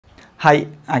Hi,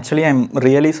 actually I'm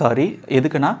really sorry.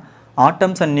 எதுக்குனா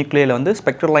atoms and nuclei வந்து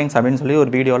spectral lines அப்படினு சொல்லி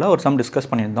ஒரு வீடியோல ஒரு சம் டிஸ்கஸ்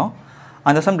பண்ணியிருந்தோம்.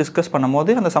 அந்த சம் டிஸ்கஸ்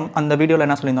பண்ணும்போது அந்த வீடியோல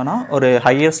என்ன சொல்லியிருந்தோம்னா ஒரு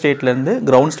ஹையர் ஸ்டேட்ல இருந்து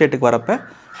கிரவுண்ட் ஸ்டேட்டுக்கு வரப்ப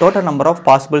total number of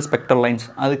possible spectral lines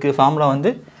அதுக்கு ஃபார்முலா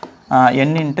வந்து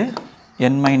n *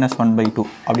 n - 1/2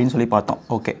 அப்படினு சொல்லி பார்த்தோம்.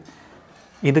 ஓகே.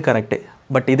 இது கரெக்ட்.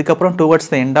 பட் இதுக்கு அப்புறம்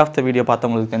towards the end of the video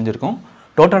பார்த்தவங்களுக்கு தெரிஞ்சிருக்கும்.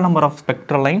 Total number of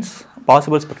spectral lines,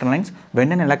 possible spectral lines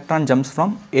when an electron jumps from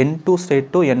n2 state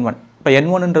to n1. இப்போ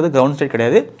n1 ன்றது கிரவுண்ட் ஸ்டேட்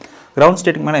கிடையாது. கிரவுண்ட்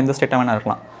ஸ்டேட்டுக்கு மேலே எந்த ஸ்டேட்டாக வேணா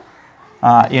இருக்கலாம்.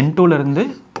 n2ல இருந்து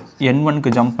n1க்கு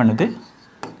ஜம்ப் பண்ணுது.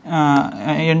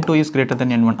 n2 is greater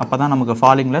than n1. அப்போ தான் நமக்கு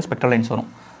ஃபாலிங்கில் ஸ்பெக்ட்ரல் லைன்ஸ் வரும்.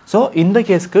 ஸோ இந்த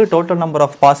கேஸ்க்கு total number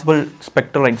of possible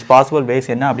spectral lines possible ways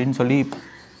என்ன அப்படின்னு சொல்லி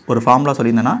ஒரு formula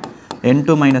சொல்லியிருந்தேன்னா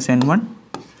n2 - n1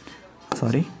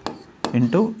 sorry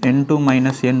into n2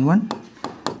 - n1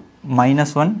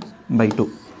 -1/2.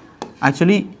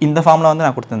 Actually இந்த ஃபார்முலா வந்து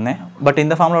நான் கொடுத்துருந்தேன். பட்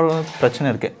இந்த ஃபார்முலாவில் பிரச்சனை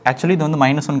இருக்குது. ஆக்சுவலி இது வந்து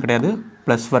 -1 கிடையாது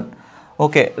 +1.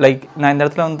 ஓகே, லைக் நான் இந்த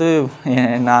இடத்துல வந்து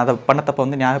நான் அதை பண்ண தப்பை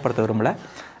வந்து நியாயப்படுத்த விரும்பலை.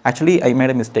 Actually I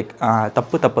made a mistake.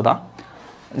 தப்பு தான்.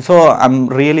 So I'm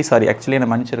really sorry. Actually என்னை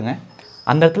மன்னிச்சிருங்க.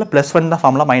 அந்த இடத்துல +1 தான்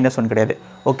ஃபார்முலா, -1 கிடையாது.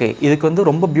 ஓகே, இதுக்கு வந்து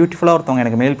ரொம்ப பியூட்டிஃபுல்லாக ஒருத்தவங்க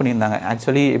எனக்கு மெயில் பண்ணியிருந்தாங்க.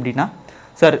 ஆக்சுவலி எப்படின்னா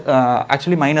சார்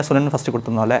ஆக்சுவலி -1 ஃபஸ்ட்டு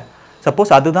கொடுத்துருந்தோம்ல,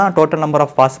 சப்போஸ் அதுதான் total number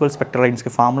of possible spectral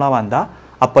லைன்ஸ்க்கு formula வந்தால்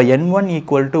அப்போ n1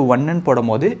 = 1ன்னு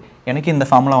போடும்போது எனக்கு இந்த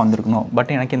ஃபார்முலா வந்திருக்கணும்.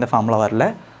 பட் எனக்கு இந்த ஃபார்முலா வரல.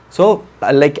 ஸோ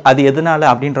லைக் அது எதனால்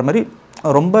அப்படின்ற மாதிரி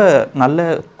ரொம்ப நல்ல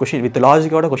கொஷின் வித்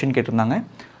லாஜிக்கோட கொஷின் கேட்டிருந்தாங்க.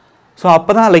 ஸோ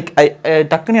அப்போ தான் லைக்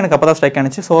டக்குன்னு எனக்கு அப்போ தான் ஸ்ட்ரைக்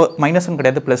ஆனிச்சு. ஸோ -1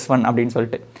 கிடையாது +1 அப்படின்னு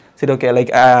சொல்லிட்டு சரி ஓகே.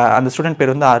 லைக் அந்த ஸ்டூடெண்ட்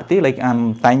பேர் வந்து Aarthi. Like I am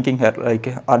thanking her like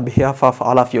on behalf of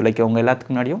all of you. Like உங்கள்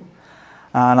எல்லாத்துக்கு முன்னாடியும்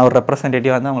நான் ஒரு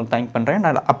ரெப்ரசன்டேட்டிவாக வந்து அவங்களுக்கு தேங்க் பண்ணுறேன்.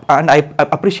 And I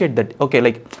appreciate that. Okay,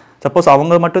 like suppose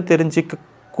அவங்க மட்டும் தெரிஞ்சிக்க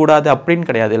கூடாது அப்படின்னு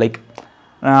கிடையாது. லைக்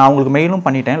நான் அவங்களுக்கு மெயிலும்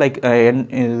பண்ணிட்டேன் லைக்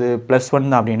இது +1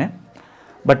 தான் அப்படின்னு.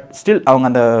 பட் ஸ்டில் அவங்க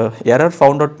அந்த எரர்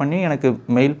ஃபவுண்ட் அவுட் பண்ணி எனக்கு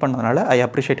மெயில் பண்ணதுனால I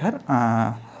appreciate her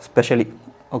specially.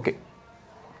 Okay,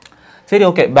 சரி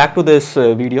okay, back to this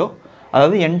video.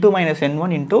 அதாவது n2 -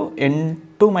 n1 into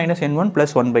n2 - n1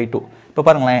 + 1/2. இப்போ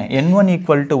பாருங்களேன், n1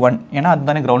 = 1 ஏன்னா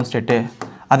அதுதானே கிரவுண்ட் ஸ்டேட்டு.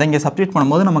 அதை இங்கே சப்ஸ்டிட்யூட்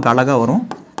பண்ணும்போது நமக்கு அழகாக வரும்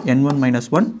n1 -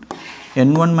 1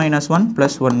 n1 - 1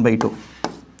 + 1/2.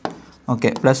 ஓகே,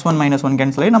 +1 - 1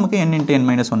 கேன்சல் ஆகி நமக்கு n * n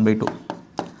 - 1/2.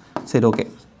 சரி ஓகே.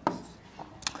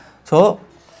 ஸோ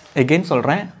எகெயின்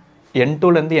சொல்கிறேன்,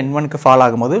 n2லேருந்து n1க்கு ஃபால்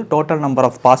ஆகும்போது total number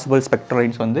of possible spectral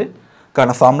lines வந்து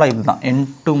கான ஃபார்முலா இது தான்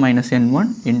n2 - n1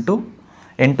 into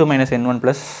n2 - n1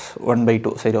 +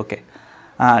 1/2. சரி ஓகே.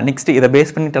 நெக்ஸ்ட்டு இதை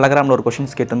பேஸ் பண்ணி டெலகிராமில் ஒரு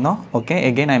கொஷின்ஸ் கேட்டிருந்தோம். Okay,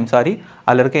 again I am sorry.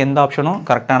 அதில் இருக்க எந்த ஆப்ஷனும்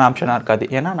கரெக்டான ஆப்ஷனாக இருக்காது.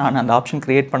 ஏன்னா நான் அந்த ஆப்ஷன்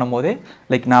க்ரியேட் பண்ணும்போதே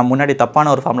லைக் நான் முன்னாடி தப்பான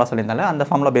ஒரு ஃபார்முலா சொல்லியிருந்தால அந்த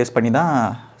ஃபார்முலா பேஸ் பண்ணி தான்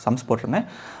சம்ஸ் போட்டிருந்தேன்.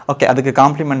 ஓகே, அதுக்கு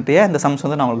காம்ப்ளிமெண்ட்ரியாக இந்த சம்ஸ்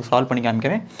வந்து நான் உங்களுக்கு சால்வ் பண்ணி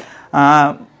காமிக்கிறேன்.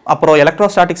 அப்புறம்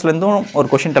எலக்ட்ரோஸ்டாட்டிக்ஸ்லேருந்தும் ஒரு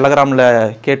கொஷின் டெலகிராமில்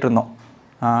கேட்டிருந்தோம்.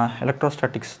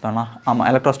 எலக்ட்ரோஸ்டாட்டிக்ஸ் தானா? ஆமாம்,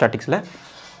 எலக்ட்ரோஸ்டாட்டிக்ஸில்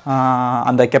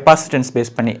அந்த கெப்பாசிட்டன்ஸ் பேஸ்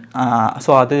பண்ணி. ஸோ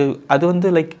அது வந்து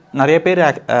லைக் நிறைய பேர்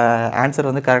ஆன்சர்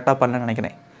வந்து கரெக்டாக பண்ணலன்னு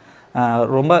நினைக்கிறேன்.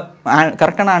 ரொம்ப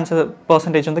கரெக்டான ஆன்சர்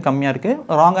பர்சன்டேஜ் வந்து கம்மியாக இருக்குது,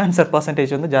 ராங் ஆன்சர்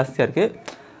பர்சன்டேஜ் வந்து ஜாஸ்தியாக இருக்குது.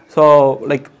 ஸோ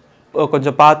லைக்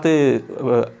கொஞ்சம் பார்த்து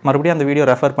மறுபடியும் அந்த வீடியோ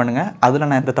ரெஃபர் பண்ணுங்கள். அதில்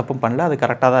நான் எந்த தப்பும் பண்ணல, அது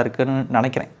கரெக்டாக தான் இருக்குதுன்னு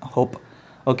நினைக்கிறேன். ஹோப்.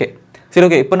 ஓகே, சரி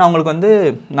ஓகே. இப்போ நான் உங்களுக்கு வந்து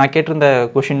நான் கேட்டிருந்த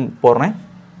கொஷின் போடுறேன்.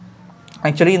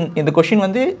 ஆக்சுவலி இந்த கொஷின்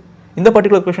வந்து இந்த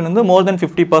பர்டிகுலர் கொஷின் வந்து மோர் தென்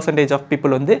 50% ஆஃப்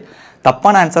பீப்புள் வந்து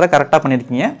தப்பான ஆன்சரை கரெக்டாக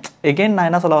பண்ணியிருக்கீங்க. எகெயின் நான்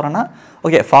என்ன சொல்ல வரேன்னா,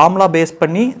 ஓகே ஃபார்முலா பேஸ்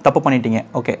பண்ணி தப்பு பண்ணிட்டீங்க.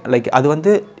 ஓகே, லைக் அது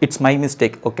வந்து it's my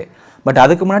mistake. Okay, but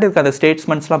அதுக்கு முன்னாடி இருக்க அந்த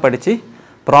ஸ்டேட்மெண்ட்ஸ்லாம் படித்து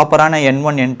ப்ராப்பரான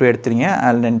n1 n2 எடுத்துறீங்க.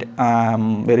 And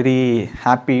very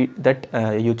happy that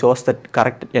you sous that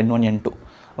correct n1 n2.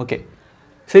 Okay,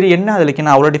 சரி. என்ன அதுக்கு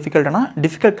என்ன அவ்வளோ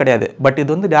டிஃபிகல்ட் கிடையாது. பட் இது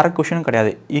வந்து டேரக்ட் கொஷினும்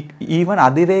கிடையாது. ஈவன்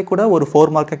அதுவே கூட ஒரு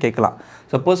 4 மார்க்காக கேட்கலாம்.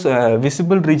 சப்போஸ்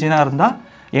விசிபிள் ரீஜனாக இருந்தால்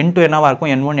n2 என்னவாக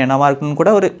இருக்கும், n1 என்னவாக இருக்குன்னு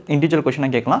கூட ஒரு இண்டிவிஜுவல்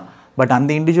கொஷினாக கேட்கலாம். பட்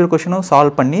அந்த இண்டிவிஜுவல் கொஷினும்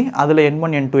சால்வ் பண்ணி அதில்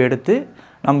n1 n2 எடுத்து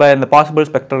நம்ம இந்த பாசிபிள்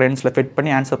ஸ்பெக்ட்ரல் லைன்ஸில் ஃபிட்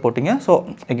பண்ணி ஆன்சர் போட்டிங்க. So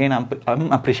again I'm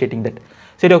appreciating that.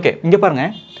 சரி ஓகே, இங்கே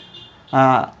பாருங்கள்.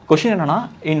 கொஷின் என்னென்னா,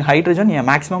 இன் hydrogen a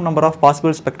maximum number of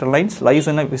possible spectral lines lies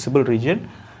in a visible region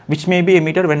which may be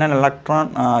emitted when an electron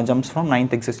jumps from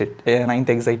 9th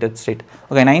excited state.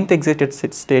 Okay, 9th excited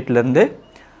stateலேருந்து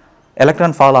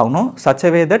electron fall ஆகணும் such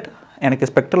a way that எனக்கு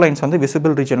spectral lines வந்து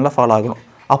visible ரீஜனில் fall ஆகணும்.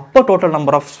 அப்போ total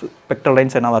number of spectral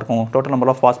lines என்னவாக இருக்கும், total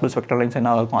number of possible spectral lines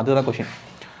என்னவாக இருக்கும், அதுதான் கொஷின்.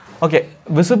 ஓகே,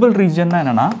 விசிபிள் ரீஜன்னா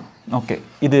என்னென்னா, ஓகே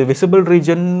இது விசிபிள்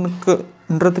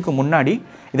ரீஜனுக்குன்றதுக்கு முன்னாடி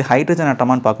இது ஹைட்ரஜன்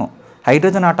ஆட்டமான்னு பார்க்கணும்.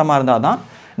 ஹைட்ரஜன் ஆட்டமாக இருந்தால் தான்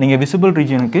நீங்கள் விசிபிள்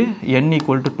ரீஜனுக்கு n =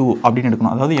 2 அப்படின்னு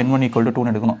எடுக்கணும். அதாவது n1 =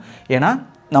 2ன்னு எடுக்கணும். ஏன்னா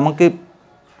நமக்கு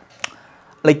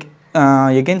லைக்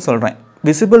எகெயின் சொல்கிறேன்,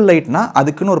 விசிபிள் லைட்னா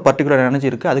அதுக்குன்னு ஒரு பர்டிகுலர் எனர்ஜி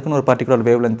இருக்குது, அதுக்குன்னு ஒரு பர்டிகுலர்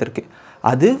வேவ் லென்த் இருக்குது.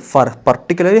 அது for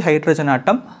particularly hydrogen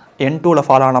atom N2ல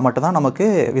follow ஆனால் மட்டும்தான் நமக்கு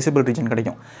விசிபிள் ரீஜன்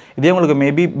கிடைக்கும். இதே உங்களுக்கு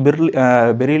மேபி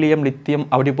பெரிலியம் லித்தியம்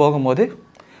அப்படி போகும்போது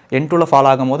N2ல ஃபாலோ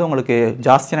ஆகும்போது உங்களுக்கு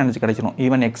ஜாஸ்தியான எனர்ஜி கிடைச்சிடும்.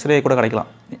 ஈவன் எக்ஸ்ரே கூட கிடைக்கலாம்.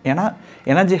 ஏன்னா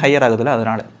எனர்ஜி ஹையர் ஆகுதுல்ல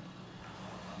அதனால்.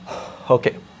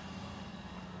 ஓகே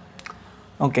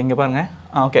ஓகே இங்கே பாருங்கள்.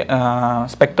 Okay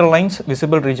spectral lines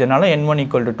visible ரீஜனால் N1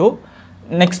 = 2.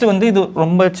 Next வந்து இது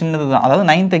ரொம்ப சின்னது தான். அதாவது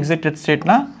 9th excited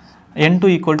ஸ்டேட்னா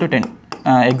N2 = 10.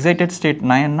 Excited state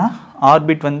 9னா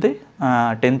orbit வந்து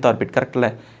 10th ஆர்பிட் கரெக்டில்.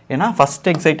 ஏன்னா first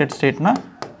excited ஸ்டேட்னா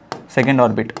second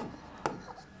orbit.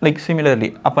 Like similarly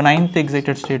அப்போ 9th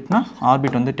எக்ஸைட்டட் ஸ்டேட்னா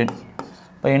ஆர்பிட் வந்து 10.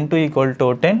 இப்போ N2 =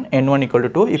 10, N1 =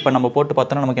 2. இப்போ நம்ம போட்டு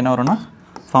பார்த்தோன்னா நமக்கு என்ன வரும்னா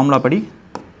ஃபார்முலா படி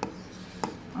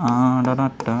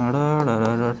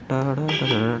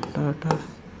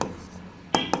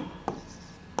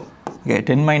ஓகே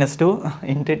 10 - 2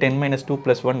 × 10 - 2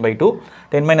 + 1/2.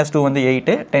 10 - 2 வந்து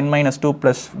 8, 10 - 2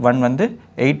 + 1 வந்து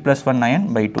 8 + 1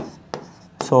 9/2.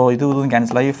 ஸோ இதுவும்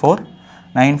கேன்சல் ஆகி 4,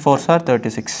 9 4s are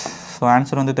 36. ஸோ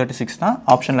ஆன்சர் வந்து 36 தான்,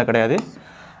 ஆப்ஷனில் கிடையாது.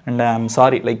 அண்ட் ஐம்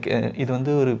சாரி, லைக் இது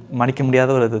வந்து ஒரு மன்னிக்க முடியாத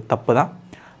ஒரு தப்பு தான்.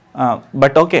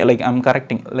 But okay, like I'm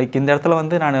correcting. Like இந்த இடத்துல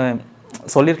வந்து நான்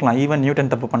சொல்லியிருக்கலாம், ஈவன்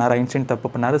நியூட்டன் தப்பு பண்ணார், ஐன்ஸ்டைன் தப்பு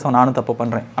பண்ணார், ஸோ நானும் தப்பு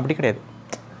பண்ணுறேன். அப்படி கிடையாது.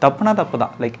 தப்புனா தப்பு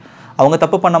தான். லைக் அவங்க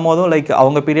தப்பு பண்ணும் போதும் லைக்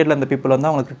அவங்க பீரியடில் இந்த பீப்புள் வந்து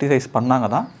அவங்க கிரிட்டிசைஸ் பண்ணாங்க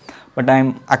தான். But I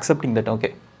am accepting that. Okay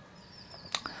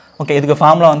okay இதுக்கு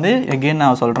ஃபார்முலா வந்து எகெயின்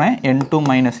நான் சொல்கிறேன். N2 -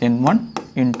 N1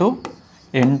 ×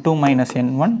 N2 -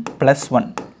 N1 +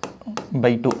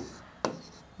 1/2.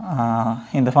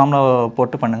 இந்த ஃபார்முலா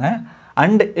போட்டு பண்ணுங்கள்.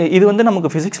 அண்ட் இது வந்து நமக்கு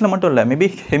ஃபிசிக்ஸில் மட்டும் இல்லை, மேபி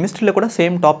கெமிஸ்ட்ரியில் கூட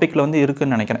சேம் டாப்பிக்கில் வந்து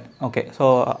இருக்குதுன்னு நினைக்கிறேன். ஓகே ஸோ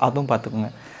அதுவும் பார்த்துக்குங்க.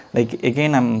 Like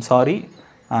again I'm sorry,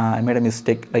 I made a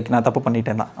mistake. Like நான் தப்பு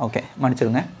பண்ணிட்டேன் தான். ஓகே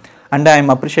மன்னிச்சிடுங்க. And I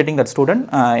am appreciating that student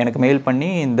எனக்கு மெயில் பண்ணி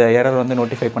இந்த எரர் வந்து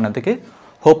நோட்டிஃபை பண்ணதுக்கு.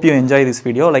 Hope you enjoy this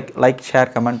video. Like share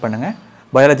comment பண்ணுங்கள்.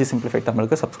 பயாலஜி சிம்பிளிஃபைட்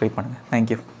தமிழுக்கு சப்ஸ்கிரைப் பண்ணுங்கள்.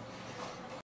 தேங்க்யூ.